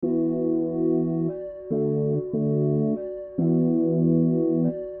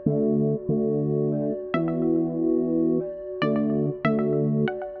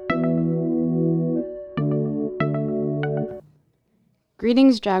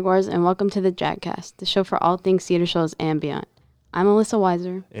Greetings, Jaguars, and welcome to the Jagcast, the show for all things Cedar Shows and beyond. I'm Alyssa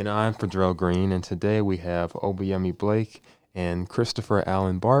Weiser. And I'm Fredrell Green, and today we have Obiemi Blake and Christopher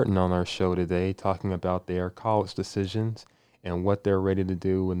Allen Barton on our show today talking about their college decisions and what they're ready to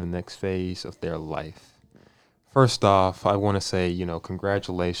do in the next phase of their life. First off, I want to say,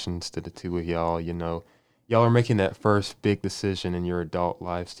 congratulations to the two of y'all. Y'all are making that first big decision in your adult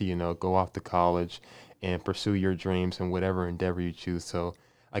lives to, go off to college and pursue your dreams in whatever endeavor you choose. So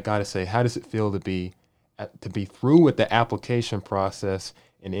I got to say, how does it feel to be through with the application process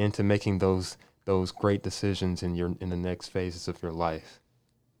and into making those great decisions in the next phases of your life?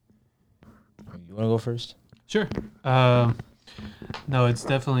 You want to go first? Sure. No, it's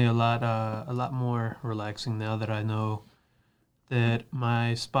definitely a lot more relaxing now that I know that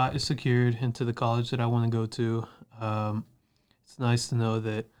my spot is secured into the college that I want to go to. It's nice to know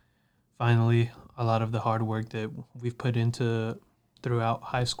that finally a lot of the hard work that we've put into throughout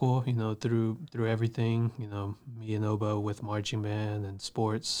high school, through everything, me and Obo with marching band and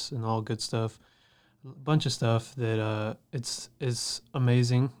sports and all good stuff, a bunch of stuff that it's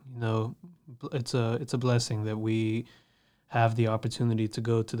amazing. It's a blessing that we have the opportunity to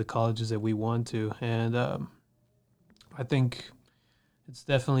go to the colleges that we want to, and I think it's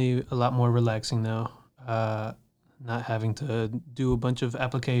definitely a lot more relaxing now. Not having to do a bunch of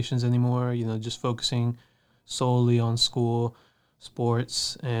applications anymore, just focusing solely on school,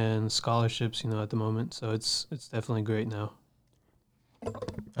 sports, and scholarships, at the moment. So it's definitely great now.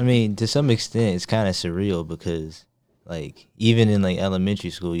 I mean, to some extent, it's kind of surreal because, even in, elementary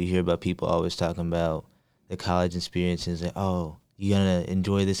school, you hear about people always talking about the college experiences, oh, you're going to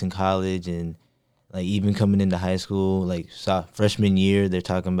enjoy this in college, and, even coming into high school, freshman year, they're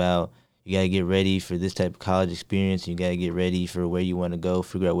talking about you got to get ready for this type of college experience. You got to get ready for where you want to go,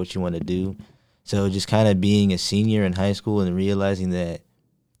 figure out what you want to do. So just kind of being a senior in high school and realizing that,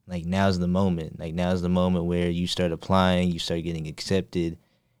 now's the moment. Now's the moment where you start applying, you start getting accepted,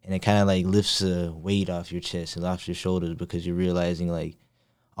 and it kind of, lifts a weight off your chest and off your shoulders because you're realizing,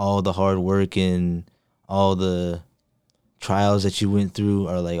 all the hard work and all the trials that you went through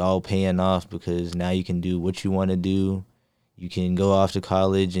are, all paying off because now you can do what you want to do. You can go off to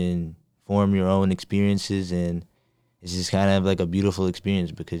college and form your own experiences, and it's just kind of a beautiful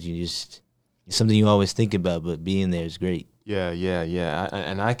experience because it's something you always think about, but being there is great. Yeah.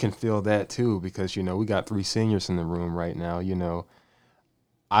 And I can feel that too because, we got 3 seniors in the room right now.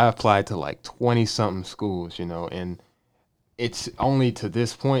 I applied to 20-something schools, and it's only to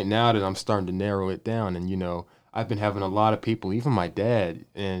this point now that I'm starting to narrow it down. And, I've been having a lot of people, even my dad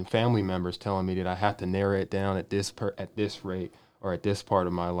and family members telling me that I have to narrow it down at this rate or at this part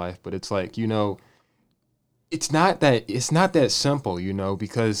of my life. But it's it's not that simple,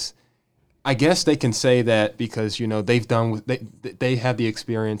 because I guess they can say that because, they have the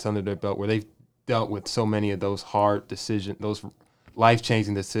experience under their belt where they've dealt with so many of those hard decisions, those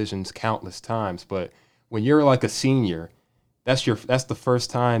life-changing decisions countless times. But when you're a senior, that's the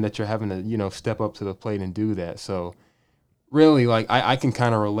first time that you're having to, step up to the plate and do that. So really, I can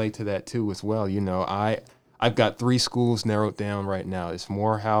kind of relate to that too as well. I've got 3 schools narrowed down right now. It's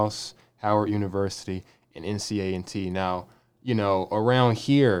Morehouse, Howard University, and NCA&T. Now, around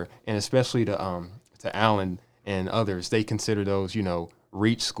here, and especially to Allen and others, they consider those,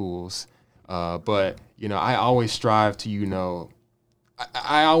 reach schools. But, I always strive to,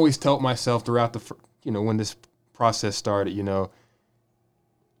 I always told myself throughout when this process started,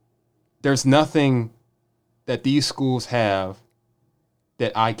 there's nothing that these schools have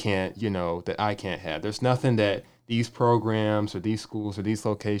that I can't have. There's nothing that these programs or these schools or these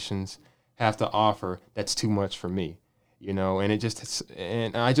locations have to offer that's too much for me, and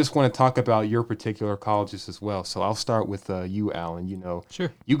and I just want to talk about your particular colleges as well. So I'll start with you, Allen.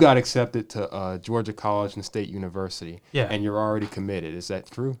 Sure. You got accepted to Georgia College and State University. Yeah. And you're already committed. Is that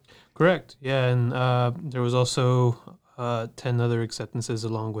true? Correct. Yeah, and there was also 10 other acceptances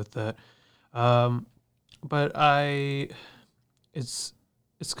along with that. But it's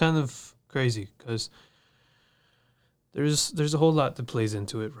kind of crazy because there's a whole lot that plays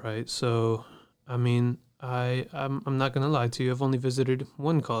into it, right? So, I mean, I'm not gonna lie to you. I've only visited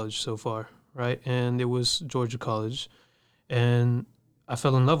one college so far, right? And it was Georgia College, and I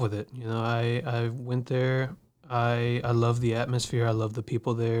fell in love with it. I went there. I love the atmosphere. I love the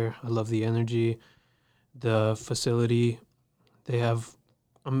people there. I love the energy, the facility. They have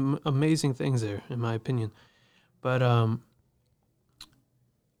amazing things there, in my opinion. But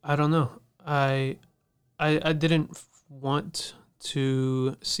I don't know. I didn't want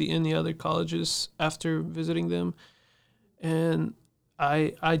to see any other colleges after visiting them, and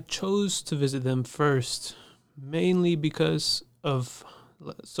I chose to visit them first, mainly because of,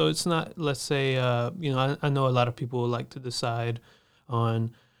 so it's not, let's say, I know a lot of people like to decide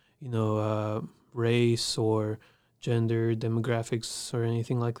on, race or gender, demographics, or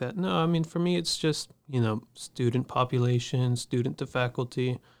anything like that. No, I mean, for me, it's just, student population, student to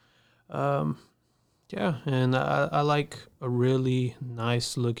faculty. Um, yeah, and I like a really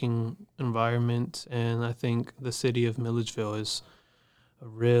nice looking environment, and I think the city of Milledgeville is a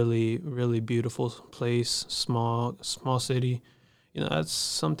really, really beautiful place, small city. That's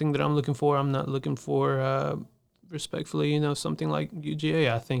something that I'm looking for. I'm not looking for, respectfully, something like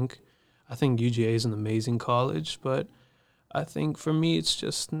UGA. I think UGA is an amazing college, but I think for me, it's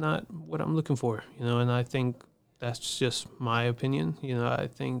just not what I'm looking for, and I think that's just my opinion. I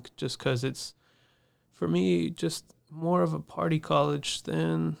think just because it's, for me, just more of a party college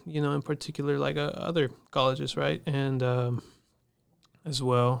than, in particular, like other colleges, right? And as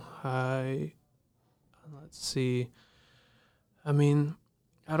well, let's see, I mean,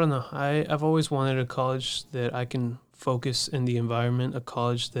 I don't know. I've always wanted a college that I can focus in the environment, a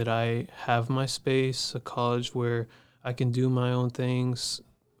college that I have my space, a college where I can do my own things,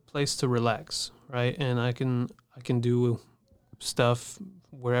 place to relax, right? And I can do stuff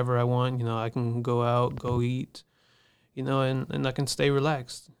wherever I want. I can go out, go eat, and I can stay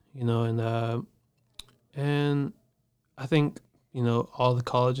relaxed, and I think, all the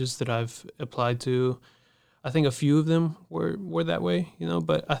colleges that I've applied to, I think a few of them were that way,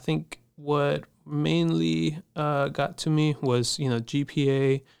 but I think what mainly got to me was,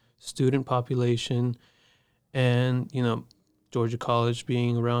 GPA, student population, and, Georgia College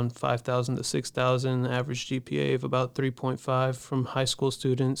being around 5,000 to 6,000, average GPA of about 3.5 from high school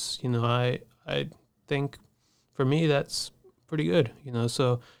students. I think for me that's pretty good,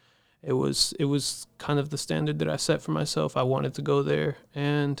 so it was kind of the standard that I set for myself. I wanted to go there,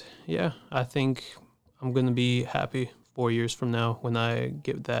 and yeah, I think I'm going to be happy 4 years from now when I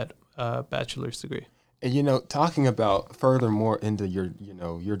get that bachelor's degree. And talking about furthermore into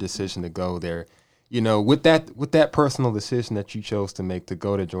your decision to go there, with that personal decision that you chose to make to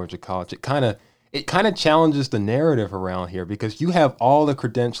go to Georgia College, it kind of challenges the narrative around here, because you have all the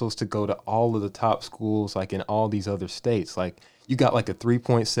credentials to go to all of the top schools, like in all these other states. Like, you got like a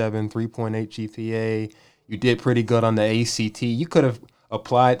 3.7, 3.8 GPA. You did pretty good on the ACT. You could have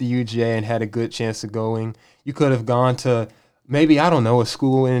applied to UGA and had a good chance of going. You could have gone to maybe, I don't know, a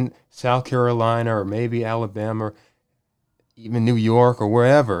school in South Carolina or maybe Alabama or even New York or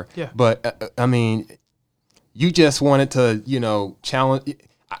wherever. Yeah. But, I mean, you just wanted to, challenge.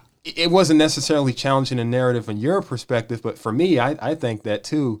 It wasn't necessarily challenging the narrative in your perspective, but for me, I think that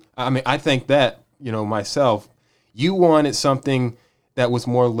too. I mean, I think that, myself, you wanted something that was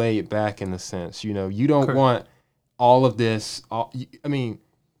more laid back in a sense. You don't Correct. want all of this.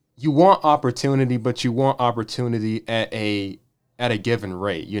 You want opportunity, but you want opportunity at a given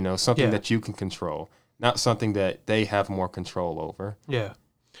rate. Something Yeah. that you can control, not something that they have more control over. Yeah.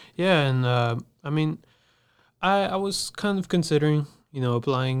 Yeah, and I mean, I was kind of considering,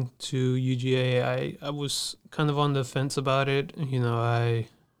 applying to UGA. I was kind of on the fence about it.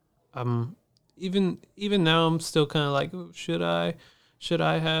 I'm even now I'm still kind of like, "Oh, should I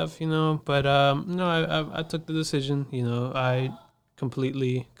have, but no, I took the decision. I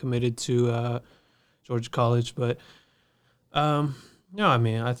completely committed to Georgia College, but no, I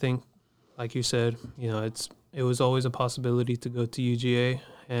mean, I think, like you said, it was always a possibility to go to UGA,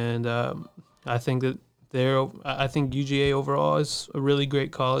 and I think that I think UGA overall is a really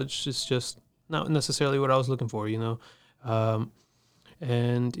great college. It's just not necessarily what I was looking for,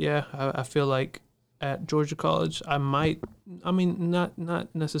 and yeah, I feel like at Georgia College, I mean,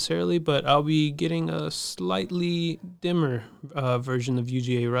 not necessarily, but I'll be getting a slightly dimmer version of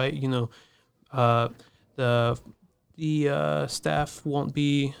UGA, right? The staff won't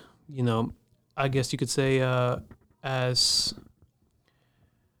be, I guess you could say, as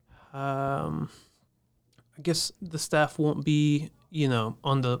I guess the staff won't be,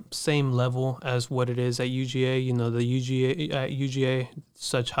 on the same level as what it is at UGA. The UGA,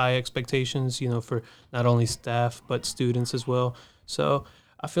 such high expectations, for not only staff but students as well. So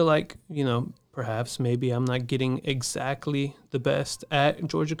I feel like, perhaps maybe I'm not getting exactly the best at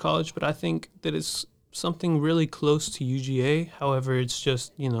Georgia College, but I think that it's something really close to UGA. However, it's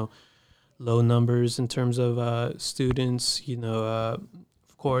just, low numbers in terms of students,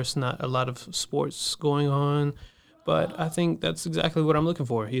 of course, not a lot of sports going on. But I think that's exactly what I'm looking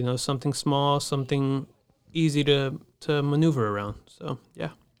for. Something small, something easy to maneuver around. So yeah.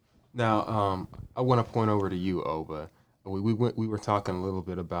 Now, I want to point over to you, Oba. We were talking a little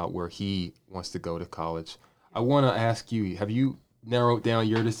bit about where he wants to go to college. I want to ask you: have you narrowed down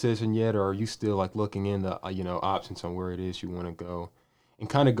your decision yet, or are you still like looking into options on where it is you want to go, and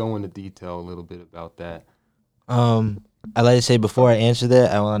kind of go into detail a little bit about that? I'd like to say before I answer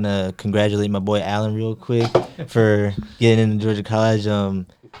that, I want to congratulate my boy Alan real quick for getting into Georgia College.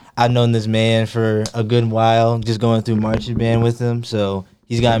 I've known this man for a good while, just going through marching band with him, so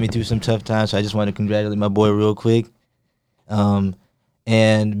he's gotten me through some tough times. So I just want to congratulate my boy real quick.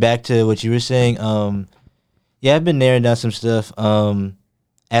 And back to what you were saying, yeah, I've been narrowing down some stuff.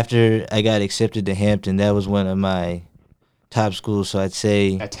 After I got accepted to Hampton, that was one of my top schools, so I'd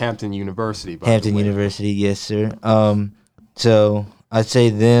say At Hampton University, by Hampton the way. University, yes, sir. So I'd say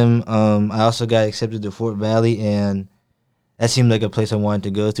them. I also got accepted to Fort Valley, and that seemed like a place I wanted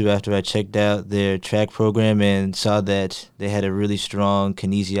to go through after I checked out their track program and saw that they had a really strong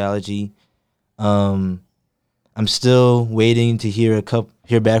kinesiology. I'm still waiting to hear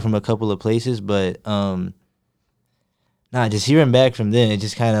back from a couple of places, but just hearing back from them, it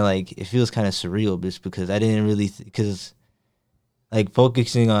just kind of like it feels kind of surreal, just because I didn't really like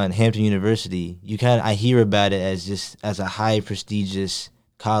focusing on Hampton University, I hear about it as a high prestigious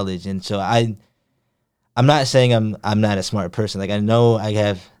college, and so I'm not saying I'm not a smart person. Like, I know I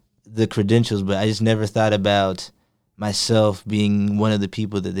have the credentials, but I just never thought about myself being one of the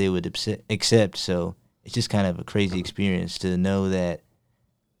people that they would accept. So it's just kind of a crazy experience to know that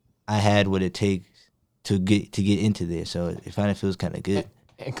I had what it takes to get into there. So it kind of feels kind of good.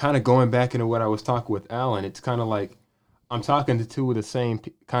 And kind of going back into what I was talking with Alan, it's kind of like I'm talking to two of the same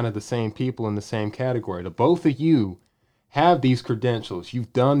people in the same category. The both of you have these credentials.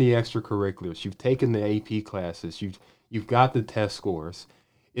 You've done the extracurriculars. You've taken the AP classes. You've got the test scores.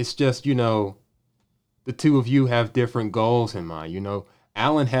 It's just, the two of you have different goals in mind.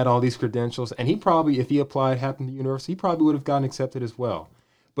 Alan had all these credentials, and he probably, if he applied Hampton University, he probably would have gotten accepted as well.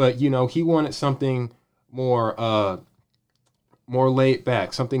 But, he wanted something more laid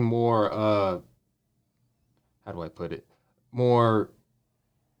back, something more, how do I put it? More.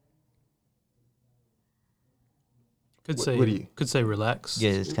 Could What say relax.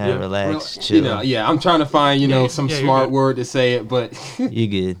 Yeah, it's kind of relaxed, chill. chill. I'm trying to find, some smart word to say it, but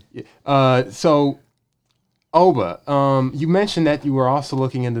You're good. So Oba, you mentioned that you were also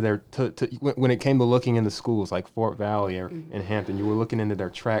looking into their when it came to looking into schools like Fort Valley and Hampton, you were looking into their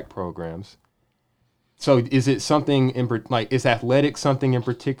track programs. So is it something is athletics something in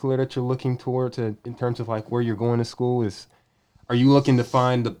particular that you're looking toward in terms of like where you're going to school? Are you looking to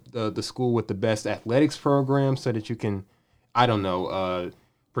find the school with the best athletics program so that you can, I don't know,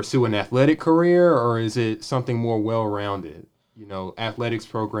 pursue an athletic career, or is it something more well-rounded, athletics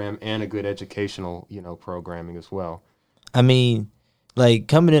program and a good educational, programming as well? I mean, like,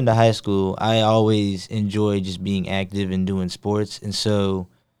 coming into high school, I always enjoyed just being active and doing sports. And so,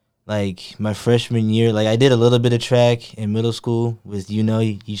 like, my freshman year, like, I did a little bit of track in middle school with,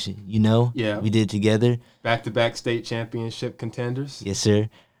 Yeah. we did together. Back-to-back state championship contenders. Yes, sir.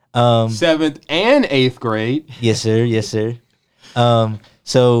 7th and 8th grade. Yes, sir. Yes, sir.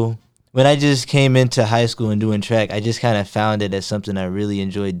 So when I just came into high school and doing track, I just kind of found it as something I really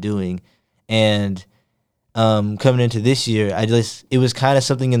enjoyed doing. And coming into this year, it was kind of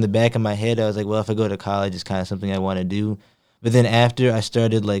something in the back of my head. I was like, well, if I go to college, it's kind of something I want to do. But then after I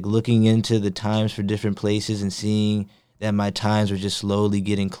started like looking into the times for different places and seeing that my times were just slowly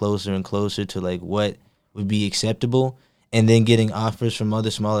getting closer and closer to like what would be acceptable, and then getting offers from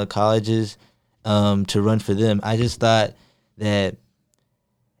other smaller colleges to run for them, I just thought that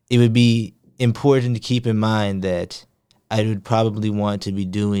it would be important to keep in mind that I would probably want to be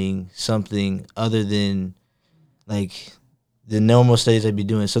doing something other than like the normal studies I'd be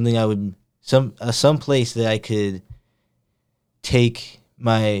doing. Something some place that I could take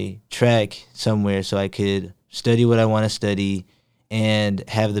my track somewhere so I could study what I want to study and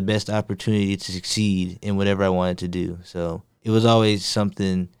have the best opportunity to succeed in whatever I wanted to do. So it was always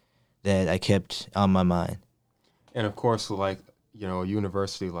something that I kept on my mind. And of course, like, a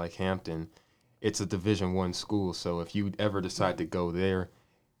university like Hampton, it's a Division I school. So if you ever decide to go there,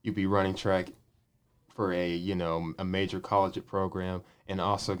 you'd be running track for a major collegiate program and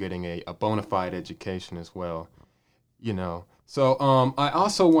also getting a bona fide education as well. So I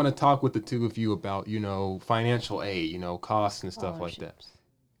also want to talk with the two of you about, financial aid, costs and stuff like that.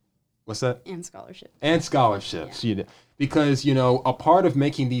 What's that? And scholarships. And scholarships, because, a part of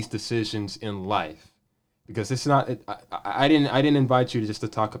making these decisions in life, because it's not, I didn't invite you just to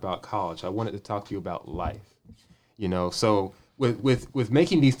talk about college. I wanted to talk to you about life, so with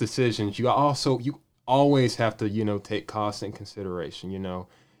making these decisions, you always have to, take costs in consideration,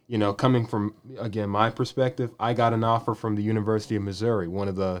 coming from, again, my perspective, I got an offer from the University of Missouri, one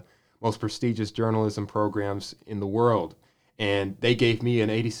of the most prestigious journalism programs in the world. and they gave me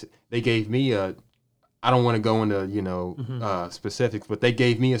I don't want to go into, specifics, but they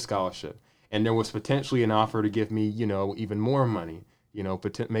gave me a scholarship, and there was potentially an offer to give me, even more money,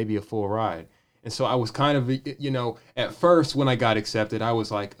 maybe a full ride. And so I was kind of, at first when I got accepted, I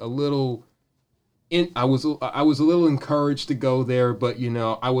was like a little I was a little encouraged to go there, but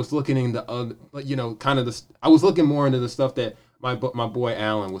I was looking into I was looking more into the stuff that my boy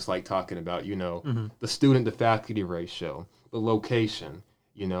Alan was like talking about, the student to faculty ratio, the location.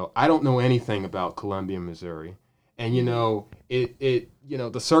 I don't know anything about Columbia, Missouri, and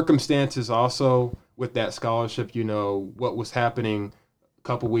the circumstances also with that scholarship. What was happening a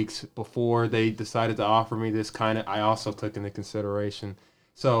couple weeks before they decided to offer me this I also took into consideration.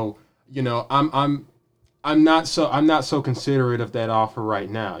 So I'm not so considerate of that offer right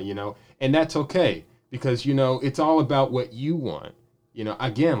now, and that's okay because it's all about what you want.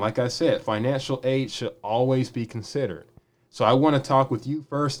 Again, like I said, financial aid should always be considered. So I want to talk with you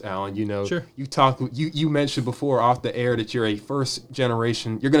first, Alan. Sure. You mentioned before off the air that you're going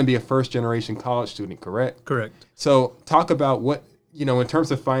to be a first generation college student, correct? Correct. So talk about what, in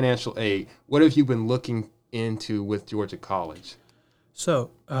terms of financial aid, what have you been looking into with Georgia College? So,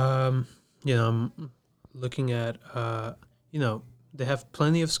 I'm looking at, they have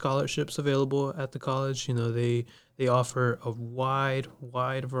plenty of scholarships available at the college. They offer a wide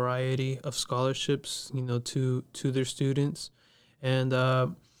variety of scholarships, to their students. And I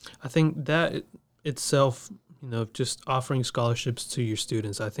think that itself, just offering scholarships to your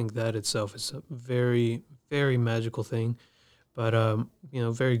students, I think that itself is a very, very magical thing. But,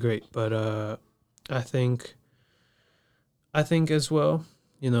 very great. But I think as well,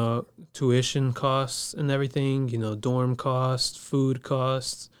 tuition costs and everything, dorm costs, food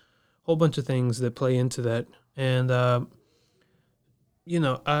costs, whole bunch of things that play into that. And, I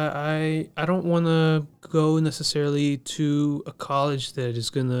don't want to go necessarily to a college that is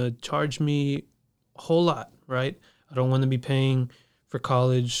going to charge me a whole lot, right? I don't want to be paying for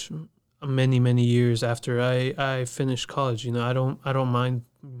college many, many years after I finish college. I don't mind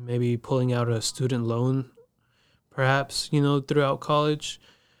maybe pulling out a student loan, perhaps, throughout college.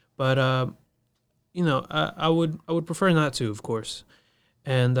 But, I would prefer not to, of course.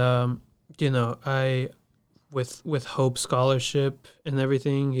 And, with Hope Scholarship and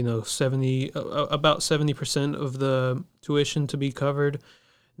everything, about 70% of the tuition to be covered.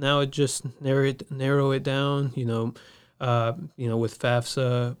 Now it just narrow it down, with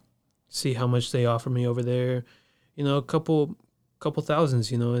FAFSA, see how much they offer me over there, a couple thousands,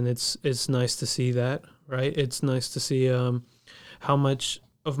 and it's nice to see that, right? It's nice to see how much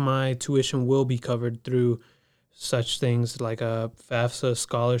of my tuition will be covered through such things like FAFSA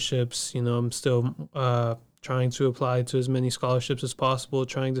scholarships. I'm still trying to apply to as many scholarships as possible,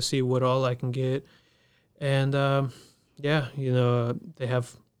 trying to see what all I can get. And, they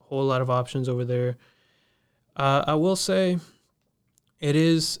have a whole lot of options over there. I will say it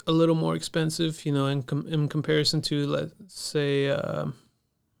is a little more expensive, in comparison to, let's say, UNG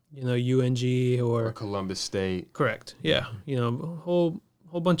or Columbus State. Correct. Yeah. A whole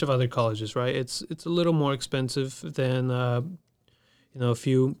bunch of other colleges, right? It's a little more expensive than, a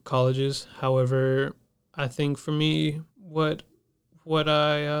few colleges. However, I think for me, what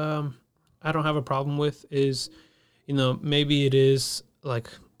I don't have a problem with is, maybe it is like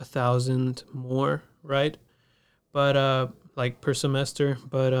 1,000 more, right? But like per semester.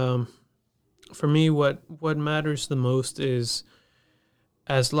 But for me, what matters the most is,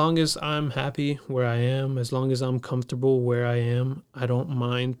 as long as I'm happy where I am, as long as I'm comfortable where I am, I don't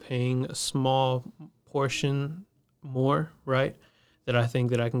mind paying a small portion more, right? That I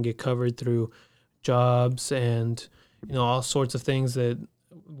think that I can get covered through jobs and, all sorts of things that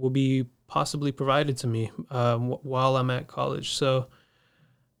will be possibly provided to me while I'm at college. So,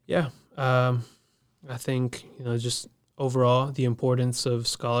 yeah, I think, just overall the importance of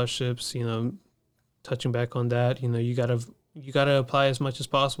scholarships, touching back on that, you gotta apply as much as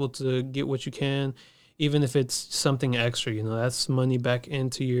possible to get what you can, even if it's something extra. That's money back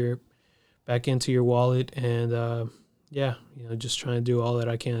into your wallet, and just trying to do all that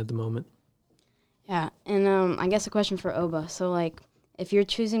I can at the moment. Yeah, and I guess a question for Oba. So, like, if you're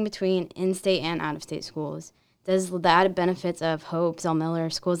choosing between in-state and out-of-state schools, does the added benefits of Hope, Zell Miller,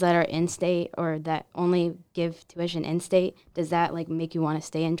 schools that are in-state or that only give tuition in-state, does that, like, make you want to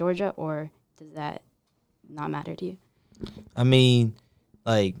stay in Georgia, or does that not matter to you? I mean,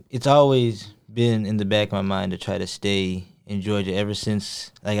 like, it's always been in the back of my mind to try to stay in Georgia ever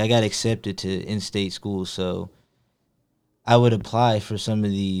since, like, I got accepted to in-state schools. So I would apply for some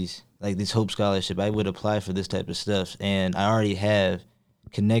of these, like this Hope Scholarship. I would apply for this type of stuff. And I already have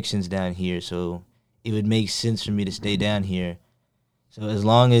connections down here. So it would make sense for me to stay down here. So as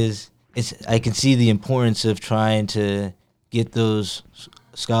long as I can see the importance of trying to get those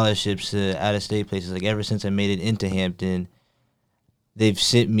scholarships to out-of-state places. Like ever since I made it into Hampton, they've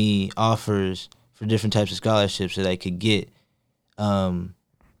sent me offers for different types of scholarships that I could get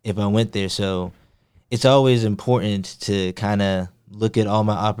if I went there. So it's always important to kind of look at all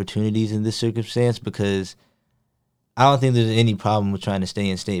my opportunities in this circumstance, because I don't think there's any problem with trying to stay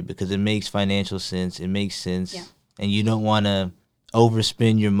in state, because it makes financial sense. It makes sense. Yeah. And you don't want to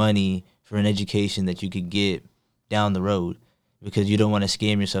overspend your money for an education that you could get down the road, because you don't want to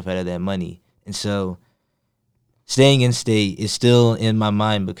scam yourself out of that money. And so staying in state is still in my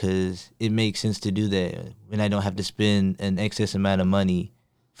mind, because it makes sense to do that when I don't have to spend an excess amount of money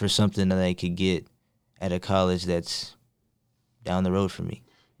for something that I could get at a college that's down the road for me.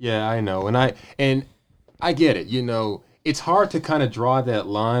 Yeah, I know. And I get it. You know, it's hard to kind of draw that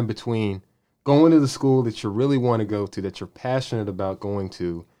line between going to the school that you really want to go to, that you're passionate about going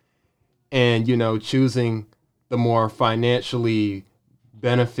to, and, you know, choosing the more financially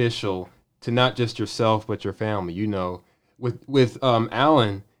beneficial to not just yourself but your family. You know, with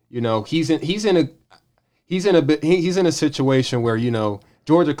Alan, you know, he's in a situation where, you know,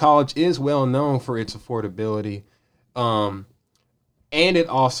 Georgia College is well known for its affordability, and it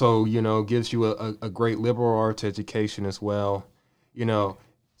also, you know, gives you a great liberal arts education as well. You know,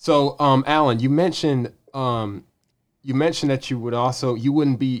 so Alan, you mentioned that you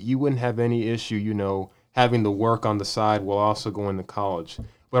wouldn't have any issue, you know, having to work on the side while also going to college.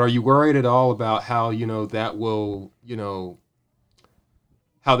 But are you worried at all about how, you know,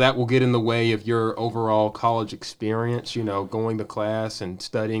 how that will get in the way of your overall college experience, you know, going to class and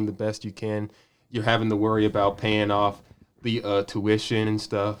studying the best you can? You're having to worry about paying off the tuition and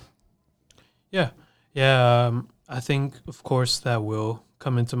stuff. Yeah. I think, of course, that will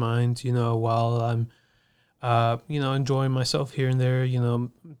come into mind, you know, while I'm, you know, enjoying myself here and there, you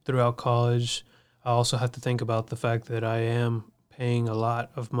know, throughout college. I also have to think about the fact that I am paying a lot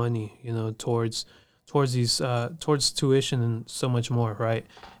of money, you know, towards tuition and so much more, right?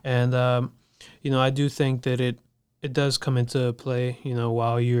 And you know, I do think that it does come into play, you know,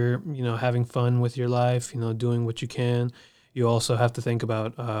 while you're, you know, having fun with your life, you know, doing what you can. You also have to think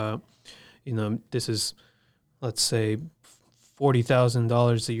about, you know, this is, let's say,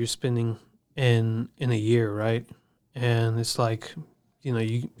 $40,000 that you're spending in a year, right? And it's like, you know,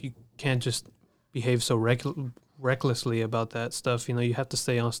 you can't just behave so recklessly about that stuff. You know, you have to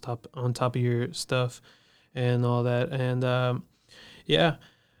stay on top of your stuff and all that. And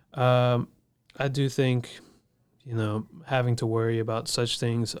I do think, you know, having to worry about such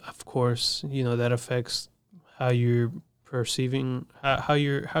things, of course, you know, that affects how you're perceiving, how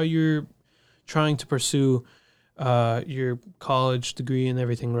you're trying to pursue your college degree and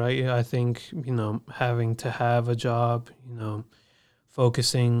everything, right? I think, you know, having to have a job, you know,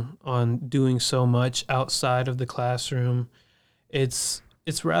 focusing on doing so much outside of the classroom, it's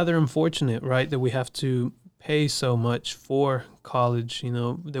rather unfortunate, right, that we have to pay so much for college, you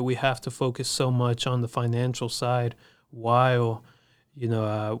know, that we have to focus so much on the financial side while, you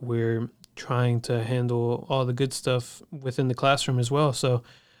know, we're trying to handle all the good stuff within the classroom as well. So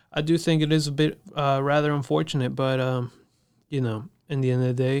I do think it is a bit rather unfortunate, but, you know, in the end of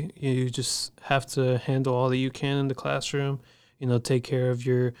the day, you just have to handle all that you can in the classroom, you know, take care of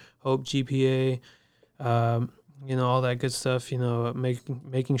your Hope GPA, you know, all that good stuff, you know,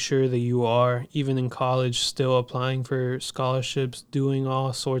 making sure that you are, even in college, still applying for scholarships, doing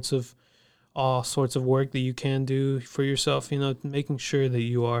all sorts of work that you can do for yourself, you know, making sure that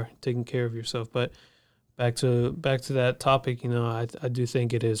you are taking care of yourself. But back to that topic, you know, I do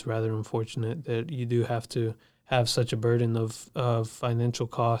think it is rather unfortunate that you do have to have such a burden of financial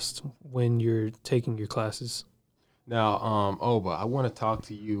costs when you're taking your classes. Now, Oba, I want to talk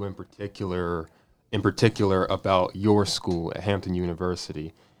to you in particular about your school at Hampton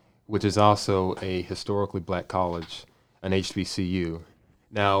University, which is also a historically black college, an HBCU.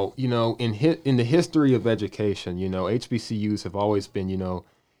 Now, you know, in the history of education, you know, HBCUs have always been, you know,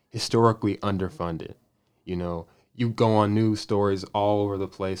 historically underfunded. You know, you go on news stories all over the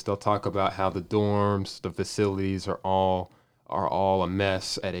place. They'll talk about how the dorms, the facilities are all a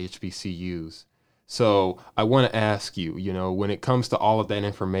mess at HBCUs. So I want to ask you, you know, when it comes to all of that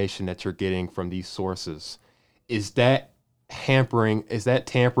information that you're getting from these sources, is that tampering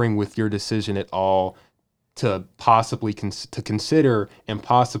with your decision at all to possibly consider and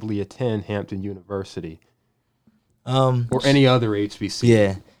possibly attend Hampton University or any other HBCU?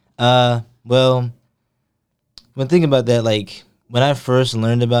 Yeah. Well, when thinking about that, like when I first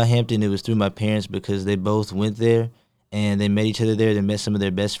learned about Hampton, it was through my parents because they both went there and they met each other there. They met some of their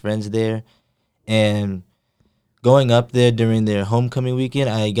best friends there. And going up there during their homecoming weekend,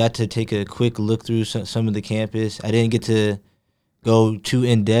 I got to take a quick look through some of the campus. I didn't get to go too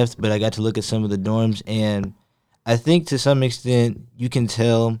in depth, but I got to look at some of the dorms, and I think to some extent you can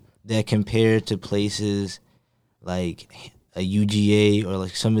tell that compared to places like a UGA or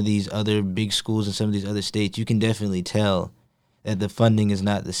like some of these other big schools in some of these other states, you can definitely tell that the funding is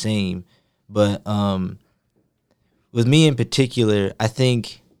not the same. But with me in particular, I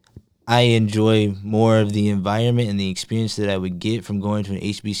think I enjoy more of the environment and the experience that I would get from going to an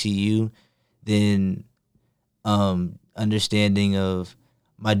HBCU than understanding of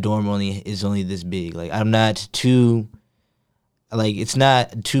my dorm is only this big. Like I'm not too like it's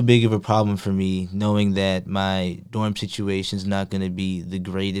not too big of a problem for me knowing that my dorm situation is not going to be the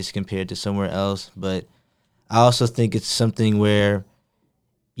greatest compared to somewhere else. But I also think it's something where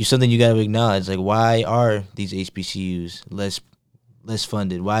something you got to acknowledge. Like, why are these HBCUs less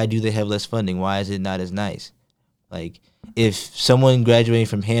funded? Why do they have less funding? Why is it not as nice? Like, if someone graduating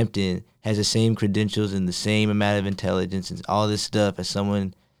from Hampton has the same credentials and the same amount of intelligence and all this stuff as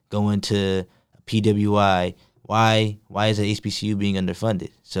someone going to PWI, why is the HBCU being underfunded?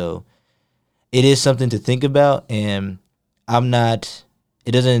 So it is something to think about, and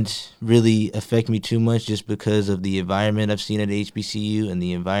it doesn't really affect me too much just because of the environment I've seen at HBCU and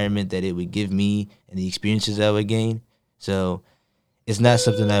the environment that it would give me and the experiences I would gain. So it's not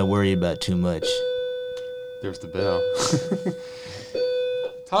something I worry about too much. There's the bell.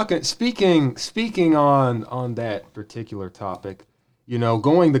 Speaking on that particular topic,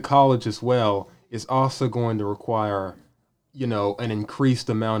 going to college as well is also going to require, an increased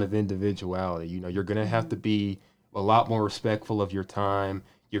amount of individuality. You're going to have to be a lot more respectful of your time.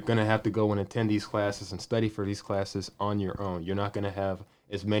 You're going to have to go and attend these classes and study for these classes on your own. You're not going to have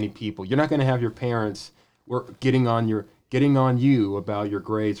as many people. You're not going to have your parents getting on you about your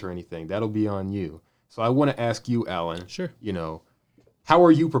grades or anything. That'll be on you. So I want to ask you, Alan. Sure. How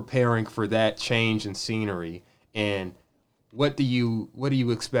are you preparing for that change in scenery, and what do you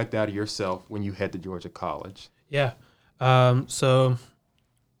expect out of yourself when you head to Georgia College? Yeah. So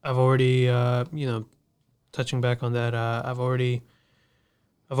I've already, touching back on that, I've already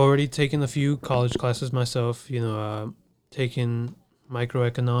taken a few college classes myself. Taking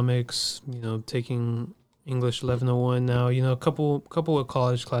microeconomics. Taking English 1101 now. A couple of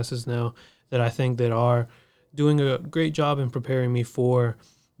college classes now that I think that are doing a great job in preparing me for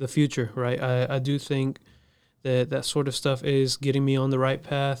the future. Right. I do think that sort of stuff is getting me on the right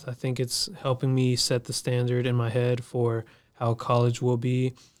path. I think it's helping me set the standard in my head for how college will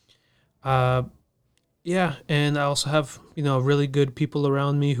be. Yeah, and I also have really good people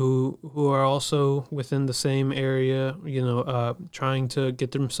around me who are also within the same area, trying to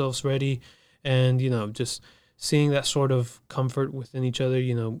get themselves ready, and just seeing that sort of comfort within each other,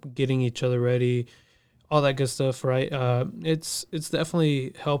 getting each other ready, all that good stuff, right? It's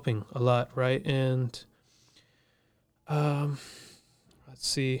definitely helping a lot, right? And let's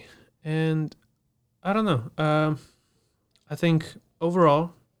see, and I don't know. I think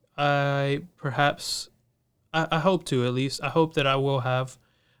overall, I hope to, at least. I hope that I will have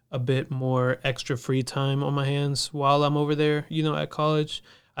a bit more extra free time on my hands while I'm over there, at college.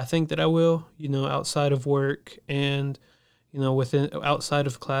 I think that I will, outside of work and, outside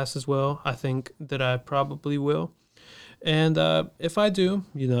of class as well. I think that I probably will. And if I do,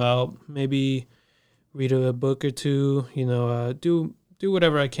 I'll maybe read a book or two, do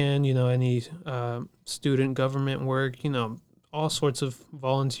whatever I can, any student government work, all sorts of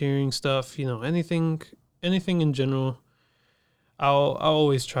volunteering stuff, anything in general. I'll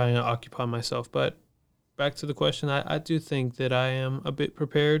always try and occupy myself. But back to the question, I do think that I am a bit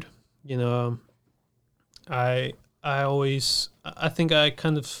prepared. I think I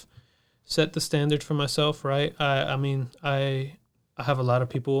kind of set the standard for myself, right? I have a lot of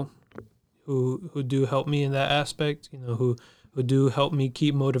people who do help me in that aspect, who do help me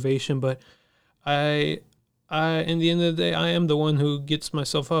keep motivation, but I in the end of the day, I am the one who gets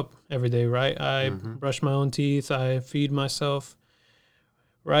myself up every day, right? I brush my own teeth, I feed myself,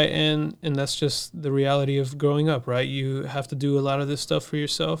 right? And that's just the reality of growing up, right? You have to do a lot of this stuff for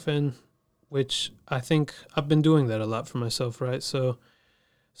yourself, and which I think I've been doing that a lot for myself, right? So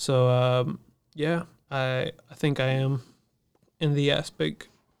yeah, I think I am in the aspect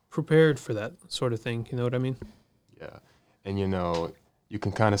prepared for that sort of thing. You know what I mean? Yeah, and you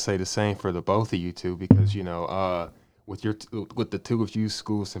can kind of say the same for the both of you two, because with the two of you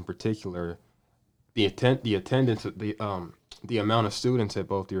schools in particular, the attendance, the amount of students at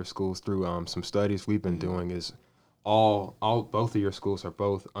both your schools through some studies we've been doing is all both of your schools are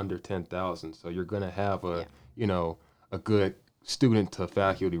both under 10,000, so you're gonna have a good student to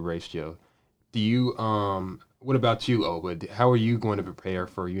faculty ratio. Do you what about you, Oba? How are you going to prepare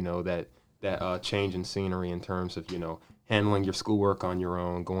for, that change in scenery in terms of, handling your schoolwork on your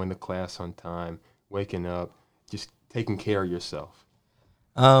own, going to class on time, waking up, just taking care of yourself?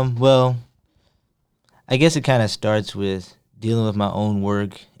 Well, I guess it kind of starts with dealing with my own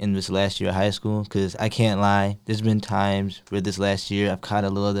work in this last year of high school, because I can't lie. There's been times where this last year I've caught a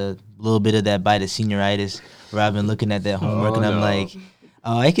little bit of that bite of senioritis, where I've been looking at that homework and I'm like,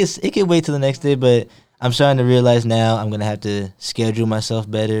 oh, it can wait till the next day. But I'm starting to realize now I'm gonna have to schedule myself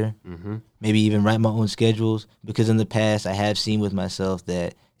better. Mm-hmm. Maybe even write my own schedules, because in the past I have seen with myself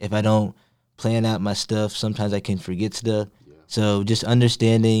that if I don't plan out my stuff, sometimes I can forget stuff. Yeah. So just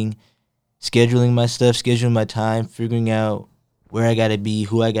understanding, scheduling my stuff, scheduling my time, figuring out where I gotta be,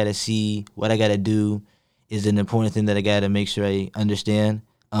 who I gotta see, what I gotta do is an important thing that I gotta make sure I understand.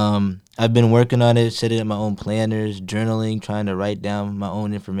 I've been working on it, setting up my own planners, journaling, trying to write down my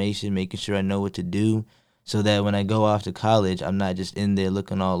own information, making sure I know what to do, so that when I go off to college, I'm not just in there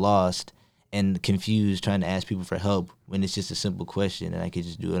looking all lost and confused, trying to ask people for help when it's just a simple question and I could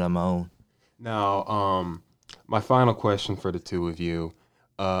just do it on my own. Now, my final question for the two of you,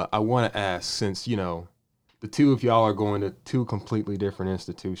 I want to ask, since, the two of y'all are going to two completely different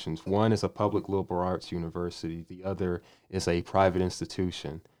institutions. One is a public liberal arts university. The other is a private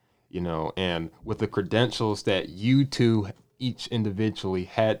institution, and with the credentials that you two each individually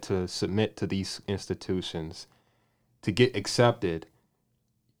had to submit to these institutions to get accepted,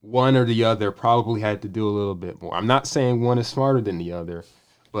 one or the other probably had to do a little bit more. I'm not saying one is smarter than the other,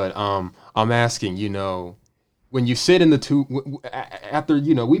 but I'm asking, when you sit in the after,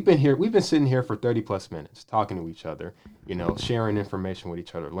 we've been sitting here for 30 plus minutes talking to each other, sharing information with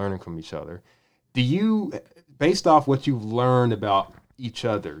each other, learning from each other. Do you, based off what you've learned about each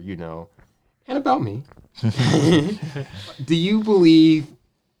other, and about me, do you believe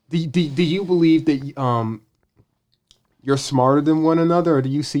that you're smarter than one another, or do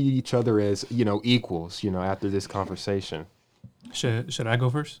you see each other as, equals, after this conversation? Should I go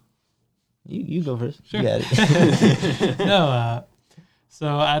first? You go first. Sure. You got it. No,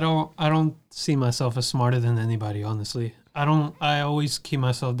 so I don't see myself as smarter than anybody, honestly. I always keep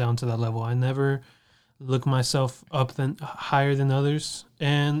myself down to that level. I never look myself higher than others.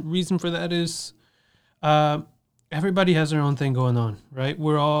 And reason for that is everybody has their own thing going on, right?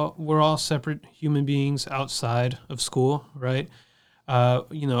 We're all separate human beings outside of school, right?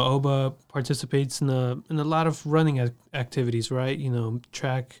 Oba participates in a lot of running activities, right?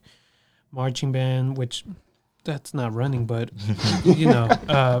 Track, marching band, which that's not running, but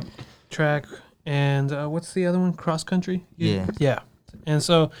track, and what's the other one? Cross country. Yeah. And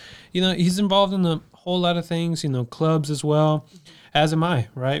so, he's involved in a whole lot of things. Clubs as well, as am I.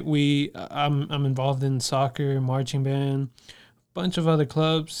 Right? I'm involved in soccer, marching band, bunch of other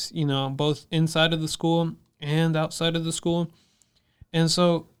clubs. Both inside of the school and outside of the school. And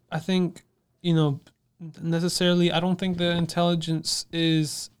so I think, necessarily, I don't think that intelligence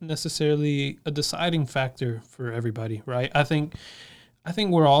is necessarily a deciding factor for everybody, right? I think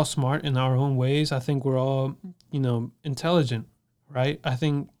we're all smart in our own ways. I think we're all, intelligent, right? I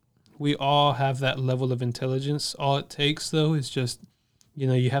think we all have that level of intelligence. All it takes, though, is just,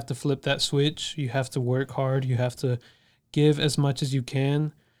 you have to flip that switch. You have to work hard. You have to give as much as you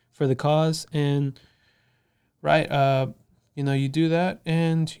can for the cause. And, right, you do that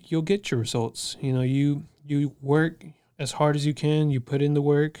and you'll get your results. You work as hard as you can. You put in the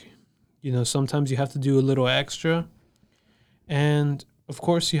work. Sometimes you have to do a little extra. And, of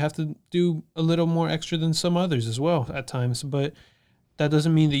course, you have to do a little more extra than some others as well at times. But that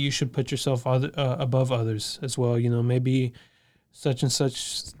doesn't mean that you should put yourself above others as well. Maybe such and such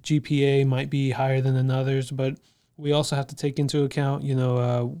GPA might be higher than another's, but we also have to take into account,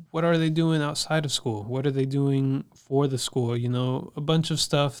 what are they doing outside of school? What are they doing for the school? A bunch of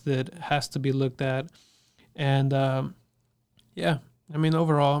stuff that has to be looked at. And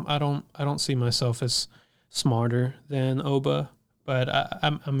overall, I don't see myself as smarter than Oba, but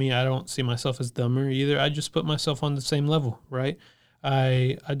I don't see myself as dumber either. I just put myself on the same level, right?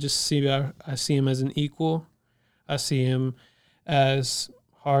 I see him as an equal. I see him as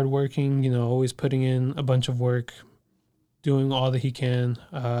hardworking, always putting in a bunch of work, doing all that he can.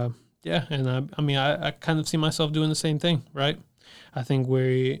 And I kind of see myself doing the same thing, right? I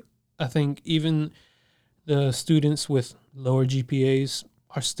think even the students with lower GPAs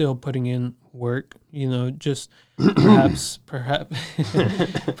are still putting in work, just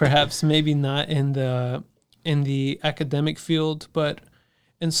perhaps maybe not in the academic field, but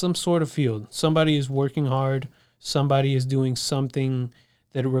in some sort of field. Somebody is working hard. Somebody is doing something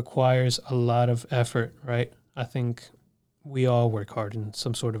that requires a lot of effort, right? I think we all work hard in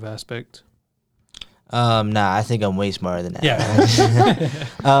some sort of aspect. Nah, I think I'm way smarter than that.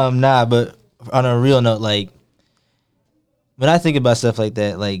 Yeah. Nah, but on a real note, like when I think about stuff like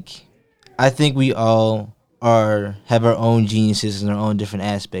that, like I think we all have our own geniuses and our own different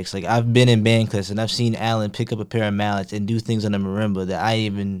aspects. Like I've been in band class and I've seen Alan pick up a pair of mallets and do things on a marimba that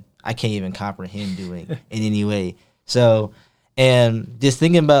I can't even comprehend doing in any way. So, and just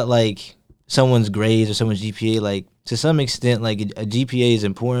thinking about like someone's grades or someone's GPA, like to some extent, like a GPA is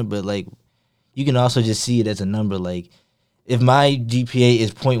important, but like you can also just see it as a number. Like if my GPA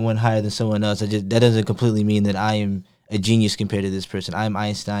is 0.1 higher than someone else, that doesn't completely mean that I am a genius compared to this person. I'm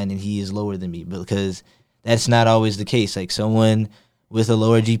Einstein and he is lower than me, because that's not always the case. Like someone with a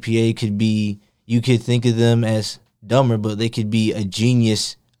lower GPA you could think of them as dumber, but they could be a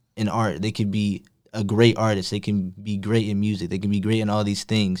genius in art. They could be a great artist. They can be great in music. They can be great in all these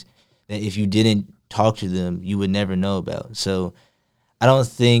things that if you didn't talk to them, you would never know about. So I don't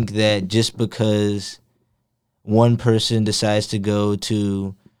think that just because one person decides to go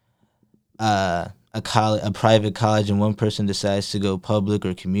to a private college and one person decides to go public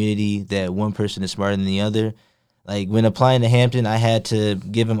or community, that one person is smarter than the other. Like when applying to Hampton, I had to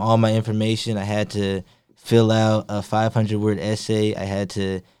give them all my information. I had to fill out a 500-word essay. I had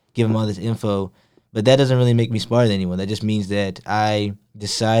to give them all this info. But that doesn't really make me smarter than anyone. That just means that I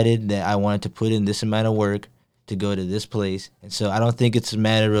decided that I wanted to put in this amount of work to go to this place. And so I don't think it's a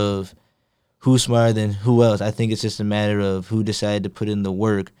matter of who's smarter than who else. I think it's just a matter of who decided to put in the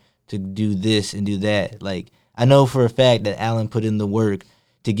work to do this and do that. Like I know for a fact that Alan put in the work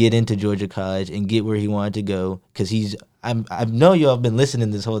to get into Georgia College and get where he wanted to go, because I know y'all have been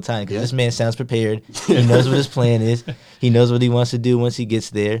listening this whole time, because this man sounds prepared. He knows what his plan is. He knows what he wants to do once he gets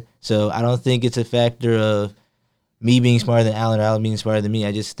there. So I don't think it's a factor of me being smarter than Alan or Alan being smarter than me.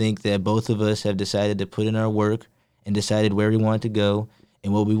 I just think that both of us have decided to put in our work and decided where we wanted to go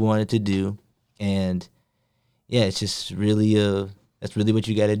and what we wanted to do. And yeah, it's just really that's really what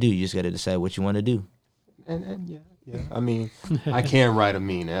you got to do. You just got to decide what you want to do. And yeah. I mean, I can write a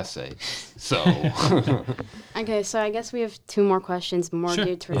mean essay, so. Okay, so I guess we have two more questions, more Sure.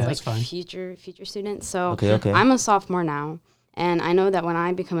 geared towards Yeah, like that's fine. future students. So Okay. I'm a sophomore now, and I know that when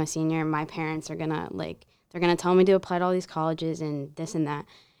I become a senior, my parents are they're gonna tell me to apply to all these colleges and this and that.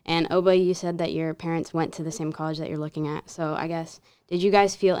 And Oba, you said that your parents went to the same college that you're looking at. So I guess, did you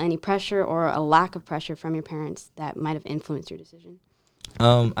guys feel any pressure or a lack of pressure from your parents that might have influenced your decision?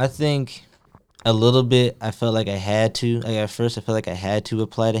 I think a little bit. I felt like I had to. Like at first, I felt like I had to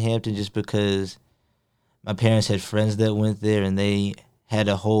apply to Hampton just because my parents had friends that went there and they had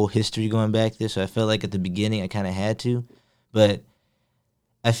a whole history going back there. So I felt like at the beginning I kind of had to. But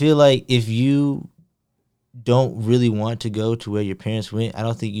I feel like if you don't really want to go to where your parents went, I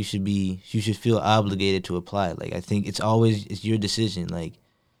don't think you should feel obligated to apply. Like I think it's your decision. Like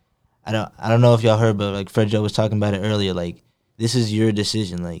I don't know if y'all heard, but like Fred Joe was talking about it earlier. Like this is your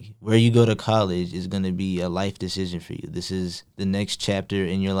decision. Like where you go to college is gonna be a life decision for you. This is the next chapter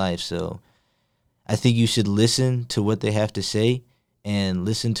in your life. So I think you should listen to what they have to say and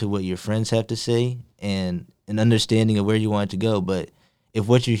listen to what your friends have to say and an understanding of where you want to go. But if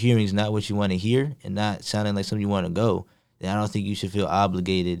what you're hearing is not what you want to hear and not sounding like something you want to go, then I don't think you should feel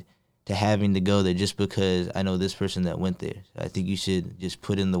obligated to having to go there just because I know this person that went there. I think you should just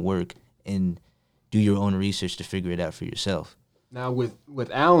put in the work and do your own research to figure it out for yourself. Now,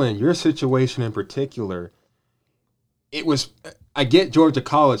 with Alan, your situation in particular, I get Georgia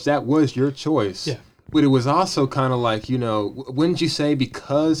College, that was your choice. Yeah. But it was also kind of like, wouldn't you say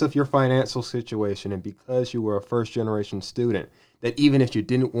because of your financial situation and because you were a first-generation student, that even if you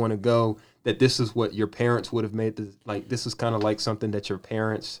didn't want to go, that this is what your parents would have made, this is kind of like something that your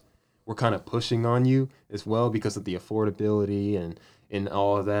parents were kind of pushing on you as well because of the affordability and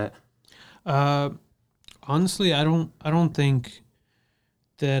all of that? Honestly, I don't think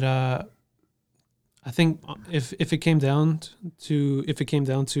that. I think if it came down to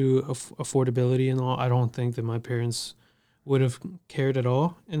affordability and all, I don't think that my parents would have cared at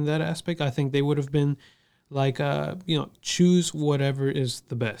all in that aspect. I think they would have been like, choose whatever is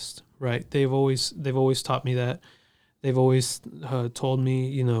the best, right? They've always taught me that. They've always told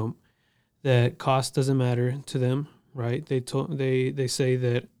me, that cost doesn't matter to them, right? They say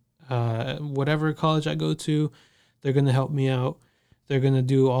that whatever college I go to, they're gonna help me out. They're gonna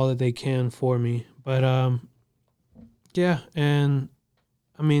do all that they can for me. But yeah, and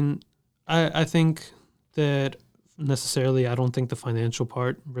I mean, I think that necessarily I don't think the financial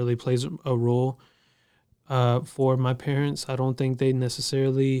part really plays a role for my parents. I don't think they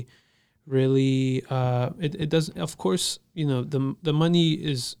necessarily really it doesn't. Of course, the money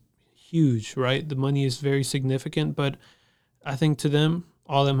is huge, right? The money is very significant, but I think to them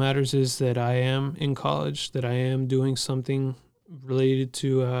all that matters is that I am in college, that I am doing something related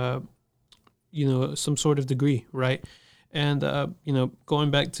to, some sort of degree, right? And,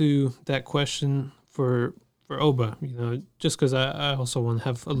 going back to that question for Oba, just because I also want to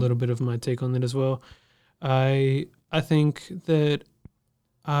have a little bit of my take on it as well. I think that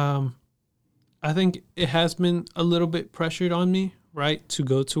I think it has been a little bit pressured on me, right, to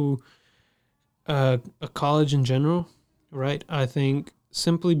go to a college in general, right? I think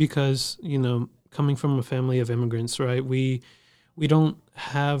simply because coming from a family of immigrants, right, we don't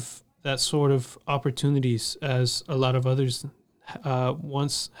have that sort of opportunities as a lot of others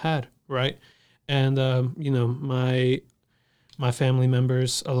once had, right? And my family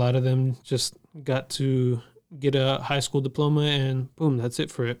members, a lot of them just got to get a high school diploma and boom, that's it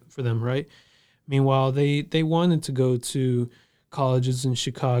for them, right? Meanwhile, they wanted to go to colleges in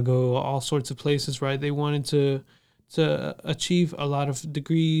Chicago, all sorts of places, right? They wanted to achieve a lot of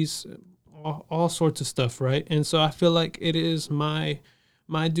degrees, all sorts of stuff, right? And so I feel like it is my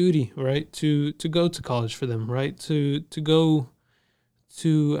duty, right, to go to college for them, right, to go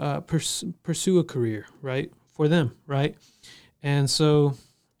to pursue a career, right, for them, right, and so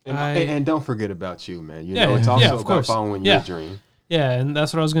and don't forget about you, man. It's yeah, also of about course. following Yeah. your dream. Yeah, and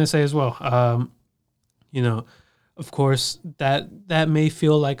that's what I was gonna say as well. Of course, that may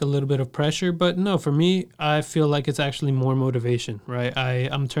feel like a little bit of pressure, but no, for me, I feel like it's actually more motivation, right?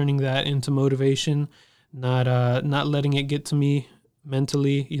 I'm turning that into motivation, not letting it get to me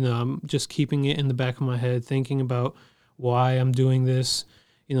mentally. I'm just keeping it in the back of my head, thinking about why I'm doing this,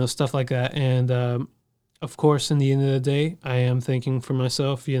 stuff like that. And of course, in the end of the day, I am thinking for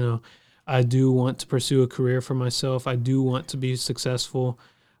myself. I do want to pursue a career for myself. I do want to be successful.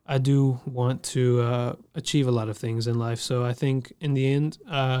 I do want to achieve a lot of things in life. So I think in the end,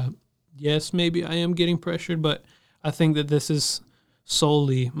 yes, maybe I am getting pressured, but I think that this is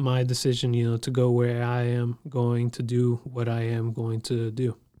solely my decision, to go where I am going to do what I am going to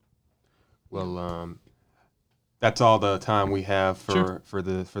do. Well, that's all the time we have for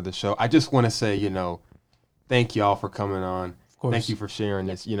the show. I just want to say, thank y'all for coming on. Of course. Thank you for sharing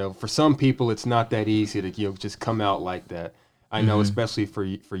this. For some people, it's not that easy to just come out like that. I know, especially for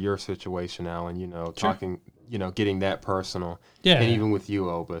your situation, Alan. Talking, getting that personal. Yeah. And even with you,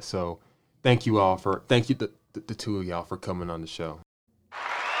 Oba. So, thank you the two of y'all for coming on the show.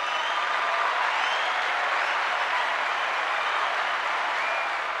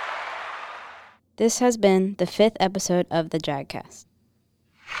 This has been the 5th episode of the Dragcast,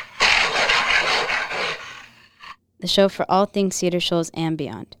 the show for all things Cedar Shoals and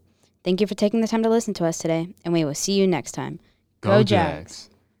beyond. Thank you for taking the time to listen to us today, and we will see you next time. Go Jags!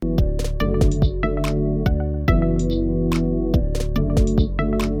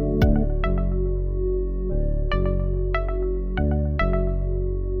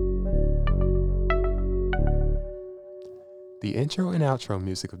 The intro and outro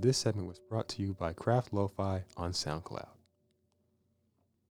music of this segment was brought to you by Craft Lo-Fi on SoundCloud.